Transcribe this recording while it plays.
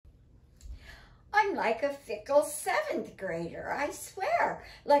I'm like a fickle 7th grader, I swear,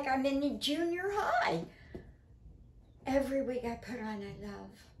 like I'm in the junior high. Every wig I put on, I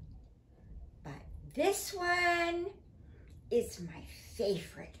love. But this one is my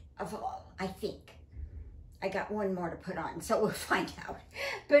favorite of all, I think. I got one more to put on, so we'll find out.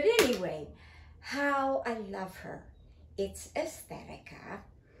 But anyway, how I love her. It's Estetica,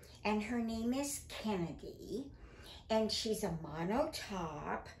 and her name is Kennedy, and she's a mono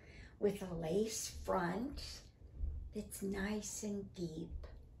top with a lace front that's nice and deep.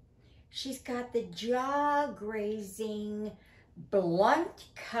 She's got the jaw grazing blunt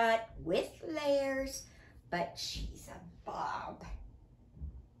cut with layers, but she's a bob.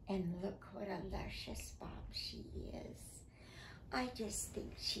 And look what a luscious bob she is. I just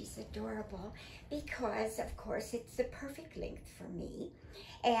think she's adorable because, of course, it's the perfect length for me.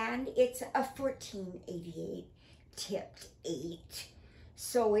 And it's a 1488 tipped 8.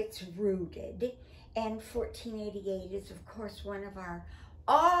 So it's rooted. And 1488 is, of course, one of our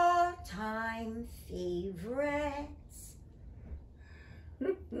all-time favorites.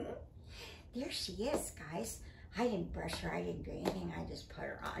 There she is, guys. I didn't brush her. I didn't do anything. I just put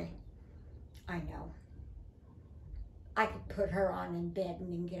her on. I know. I could put her on in bed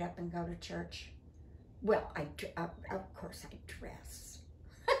and then get up and go to church. Well, of course I dress.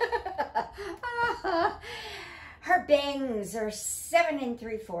 Her bangs are 7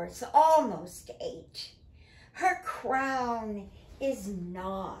 3/4, almost 8. Her crown is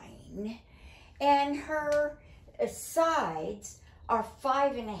 9, and her sides are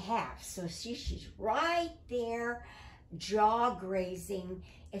 5 1/2. So she's right there, jaw grazing,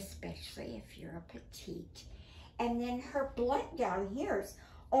 especially if you're a petite. And then her blunt down here is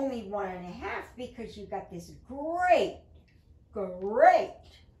only 1 1/2 because you got this great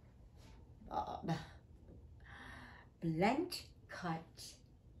bob. Blunt cut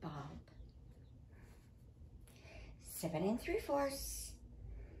bob. 7 3/4,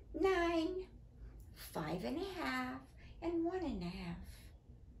 9, 5 1/2, and 1 1/2.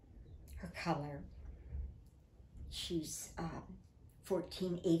 Her color, she's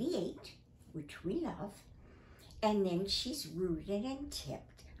 1488, which we love. And then she's rooted and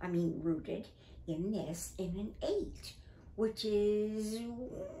tipped. I mean, rooted in this in an 8, which is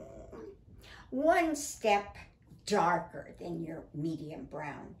 1 step darker than your medium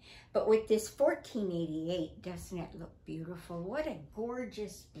brown. But with this 1488, doesn't it look beautiful? What a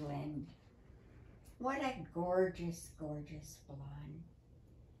gorgeous blend. What a gorgeous, gorgeous blonde.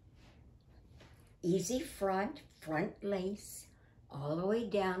 Easy front lace, all the way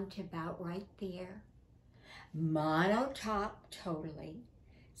down to about right there. Mono top, totally.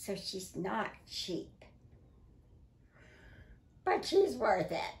 So she's not cheap. But she's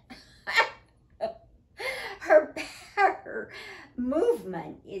worth it. Her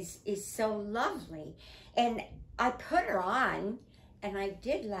movement is so lovely. And I put her on, and I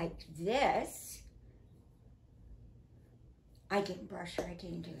did like this. I didn't brush her, I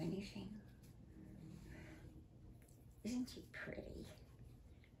didn't do anything. Isn't she pretty?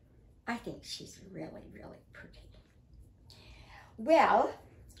 I think she's really, really pretty. Well,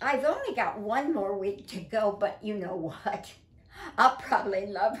 I've only got one more wig to go, but you know what? I'll probably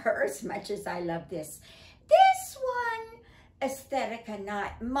love her as much as I love this. This one,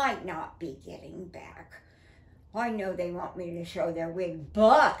 Estetica might not be getting back. I know they want me to show their wig,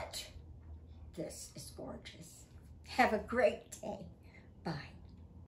 but this is gorgeous. Have a great day. Bye.